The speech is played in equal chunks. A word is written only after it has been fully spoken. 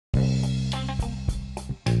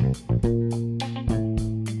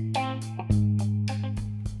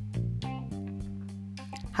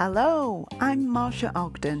Hello, I'm Marsha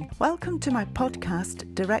Ogden. Welcome to my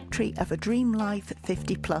podcast, Directory of a Dream Life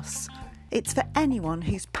 50 Plus. It's for anyone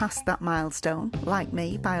who's passed that milestone, like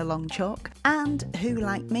me, by a long chalk, and who,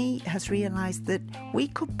 like me, has realised that we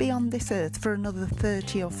could be on this earth for another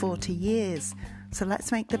 30 or 40 years. So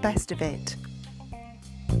let's make the best of it.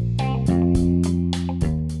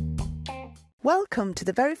 Welcome to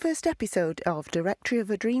the very first episode of Directory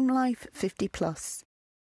of a Dream Life 50 Plus.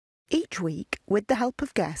 Each week, with the help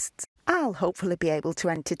of guests, I'll hopefully be able to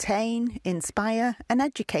entertain, inspire and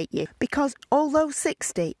educate you, because although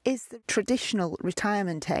 60 is the traditional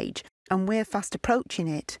retirement age and we're fast approaching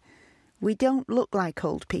it, we don't look like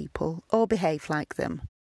old people or behave like them.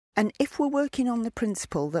 And if we're working on the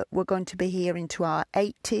principle that we're going to be here into our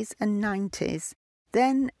 80s and 90s,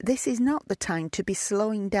 then this is not the time to be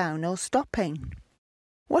slowing down or stopping.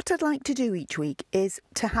 What I'd like to do each week is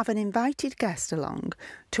to have an invited guest along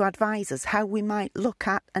to advise us how we might look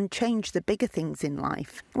at and change the bigger things in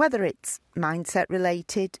life, whether it's mindset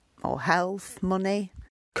related or health, money,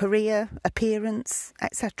 career, appearance,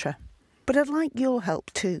 etc. But I'd like your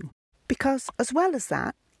help too, because as well as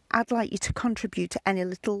that, I'd like you to contribute to any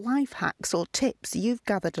little life hacks or tips you've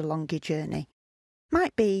gathered along your journey.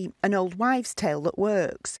 Might be an old wives' tale that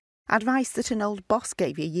works, advice that an old boss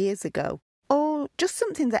gave you years ago, or just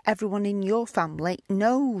something that everyone in your family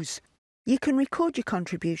knows. You can record your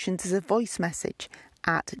contributions as a voice message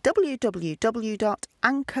at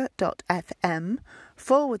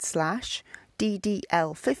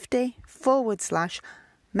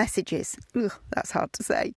www.anchor.fm/DDL50/messages. Ugh, that's hard to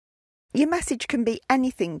say. Your message can be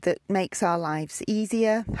anything that makes our lives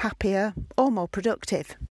easier, happier, or more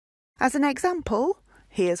productive. As an example,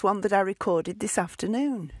 here's one that I recorded this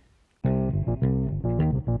afternoon.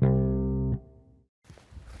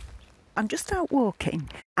 I'm just out walking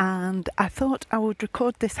and I thought I would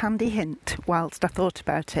record this handy hint whilst I thought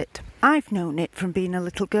about it. I've known it from being a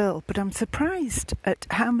little girl, but I'm surprised at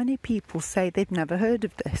how many people say they've never heard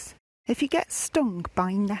of this. If you get stung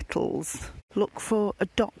by nettles, look for a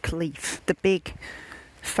dock leaf, the big,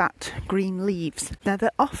 fat green leaves. Now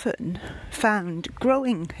they're often found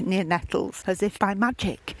growing near nettles as if by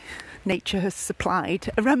magic. Nature has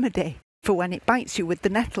supplied a remedy for when it bites you with the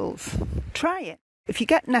nettles. Try it. If you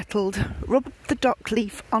get nettled, rub the dock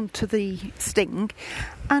leaf onto the sting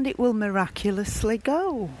and it will miraculously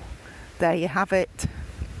go. There you have it.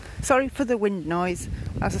 Sorry for the wind noise.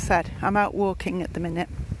 As I said, I'm out walking at the minute.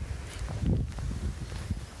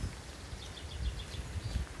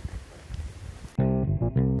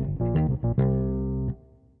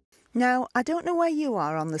 Now, I don't know where you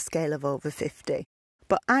are on the scale of over 50,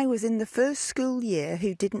 but I was in the first school year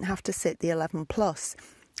who didn't have to sit the 11 plus.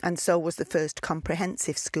 And so was the first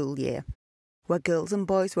comprehensive school year, where girls and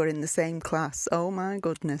boys were in the same class. Oh my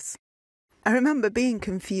goodness. I remember being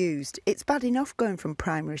confused. It's bad enough going from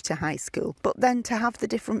primary to high school, but then to have the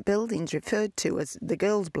different buildings referred to as the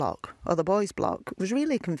girls' block or the boys' block was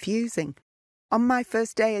really confusing. On my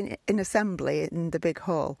first day in assembly in the big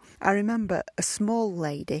hall, I remember a small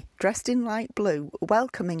lady dressed in light blue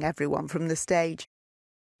welcoming everyone from the stage.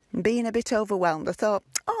 Being a bit overwhelmed, I thought,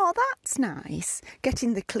 oh, that's nice,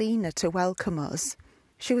 getting the cleaner to welcome us.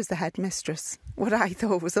 She was the headmistress. What I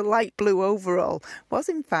thought was a light blue overall was,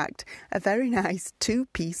 in fact, a very nice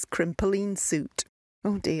two-piece crimpoline suit.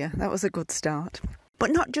 Oh dear, that was a good start.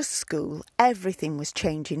 But not just school, everything was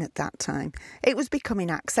changing at that time. It was becoming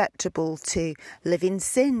acceptable to live in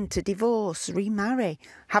sin, to divorce, remarry,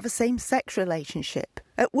 have a same-sex relationship.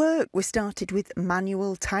 At work, we started with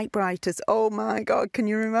manual typewriters. Oh my God, can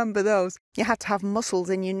you remember those? You had to have muscles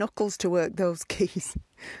in your knuckles to work those keys.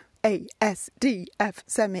 A, S, D, F,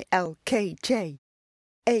 semi-L, K, J.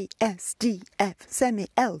 A, S, D, F,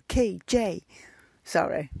 semi-L, K, J.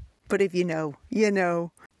 Sorry, but if you know, you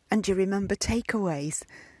know. And do you remember takeaways?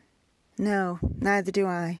 No, neither do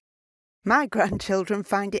I. My grandchildren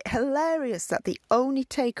find it hilarious that the only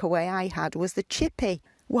takeaway I had was the chippy.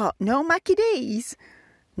 What, no Mackie D's?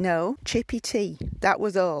 No, chippy tea, that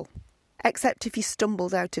was all. Except if you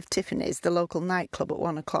stumbled out of Tiffany's, the local nightclub at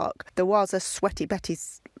 1 o'clock, there was a Sweaty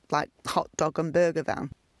Betty's, hot dog and burger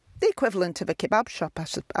van. The equivalent of a kebab shop,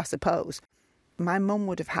 I suppose. My mum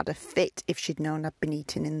would have had a fit if she'd known I'd been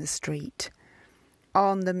eating in the street.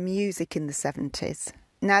 On the music in the 70s.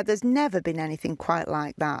 Now, there's never been anything quite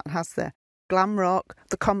like that, has there? Glam rock,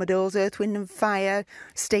 the Commodores, Earth, Wind and Fire,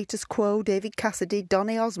 Status Quo, David Cassidy,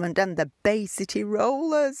 Donny Osmond and the Bay City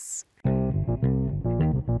Rollers.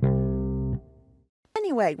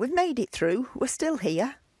 Anyway, we've made it through. We're still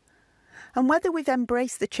here. And whether we've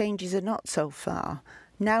embraced the changes or not so far,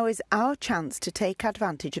 Now is our chance to take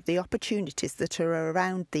advantage of the opportunities that are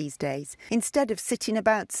around these days, instead of sitting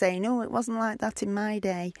about saying, oh, it wasn't like that in my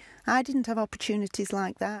day. I didn't have opportunities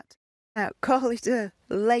like that. Now, call it a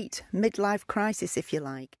late midlife crisis if you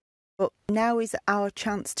like. But now is our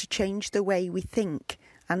chance to change the way we think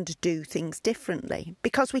and do things differently,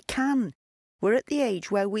 because we can. We're at the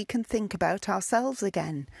age where we can think about ourselves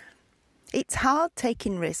again. It's hard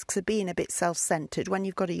taking risks of being a bit self-centred when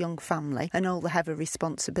you've got a young family and all the heavy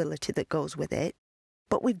responsibility that goes with it.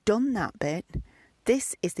 But we've done that bit.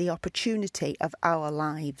 This is the opportunity of our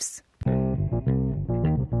lives.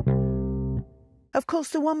 Of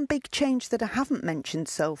course, the one big change that I haven't mentioned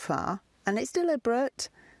so far, and it's deliberate,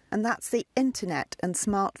 and that's the internet and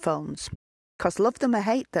smartphones. Because love them or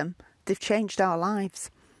hate them, they've changed our lives.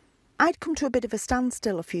 I'd come to a bit of a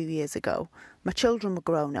standstill a few years ago. My children were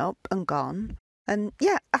grown up and gone. And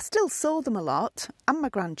yeah, I still saw them a lot, and my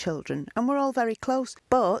grandchildren, and we're all very close.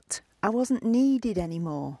 But I wasn't needed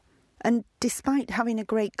anymore. And despite having a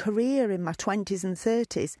great career in my 20s and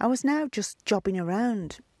 30s, I was now just jobbing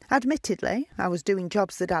around. Admittedly, I was doing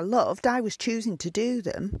jobs that I loved. I was choosing to do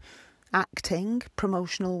them. Acting,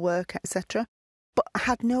 promotional work, etc. But I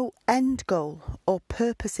had no end goal or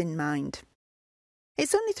purpose in mind.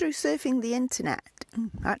 It's only through surfing the internet.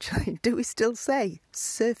 Actually, do we still say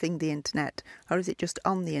surfing the internet? Or is it just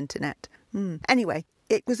on the internet? Anyway,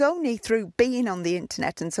 it was only through being on the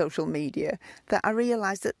internet and social media that I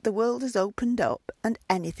realised that the world has opened up and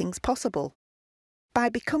anything's possible. By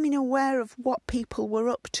becoming aware of what people were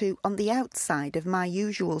up to on the outside of my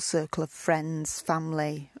usual circle of friends,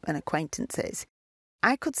 family and acquaintances,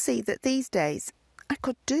 I could see that these days I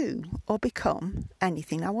could do or become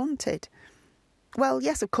anything I wanted. Well,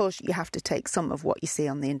 yes, of course, you have to take some of what you see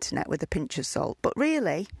on the internet with a pinch of salt, but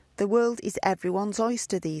really, the world is everyone's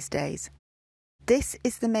oyster these days. This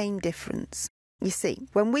is the main difference. You see,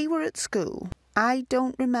 when we were at school, I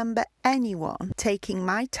don't remember anyone taking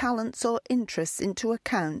my talents or interests into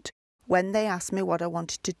account when they asked me what I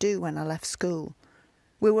wanted to do when I left school.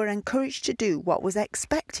 We were encouraged to do what was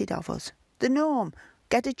expected of us, the norm,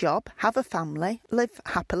 get a job, have a family, live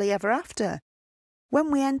happily ever after. When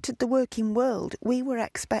we entered the working world, we were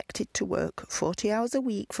expected to work 40 hours a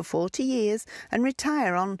week for 40 years and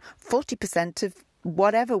retire on 40% of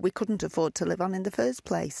whatever we couldn't afford to live on in the first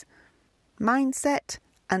place. Mindset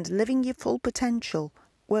and living your full potential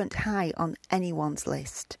weren't high on anyone's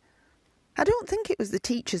list. I don't think it was the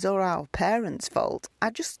teachers or our parents' fault. I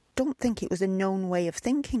just don't think it was a known way of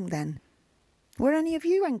thinking then. Were any of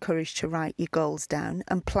you encouraged to write your goals down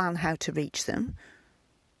and plan how to reach them?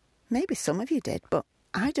 Maybe some of you did, but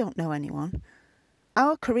I don't know anyone.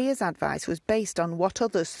 Our careers advice was based on what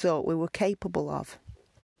others thought we were capable of.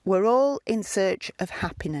 We're all in search of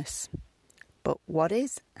happiness. But what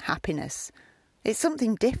is happiness? It's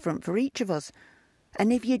something different for each of us.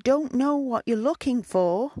 And if you don't know what you're looking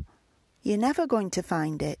for, you're never going to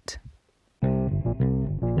find it.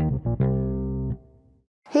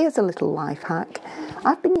 Here's a little life hack.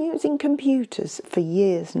 I've been using computers for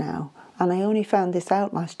years now, and I only found this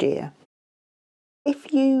out last year.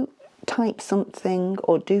 If you type something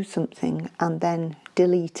or do something and then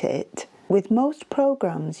delete it, with most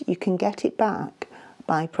programs you can get it back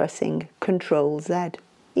by pressing Ctrl-Z.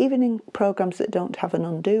 Even in programs that don't have an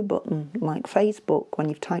undo button, like Facebook, when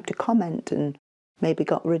you've typed a comment and maybe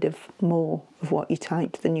got rid of more of what you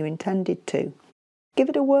typed than you intended to. Give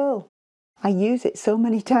it a whirl. I use it so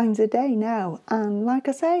many times a day now, and like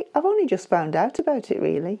I say, I've only just found out about it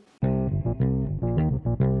really.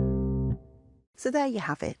 So there you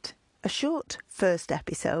have it. A short first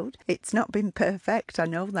episode. It's not been perfect, I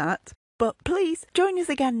know that. But please join us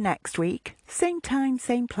again next week, same time,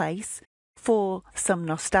 same place, for some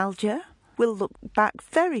nostalgia. We'll look back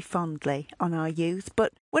very fondly on our youth,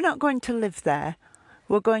 but we're not going to live there.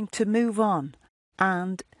 We're going to move on.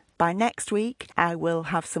 And by next week, I will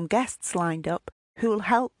have some guests lined up who will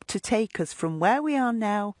help to take us from where we are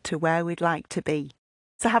now to where we'd like to be.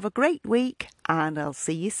 So have a great week, and I'll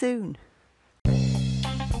see you soon.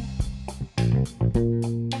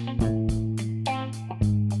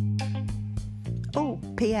 Oh,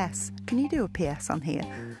 PS. Can you do a PS on here?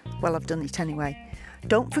 Well, I've done it anyway.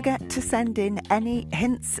 Don't forget to send in any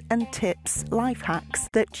hints and tips, life hacks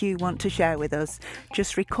that you want to share with us.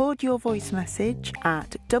 Just record your voice message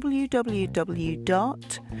at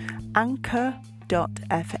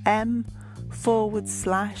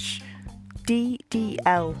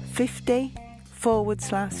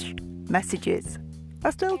I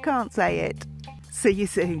still can't say it. See you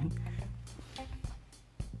soon.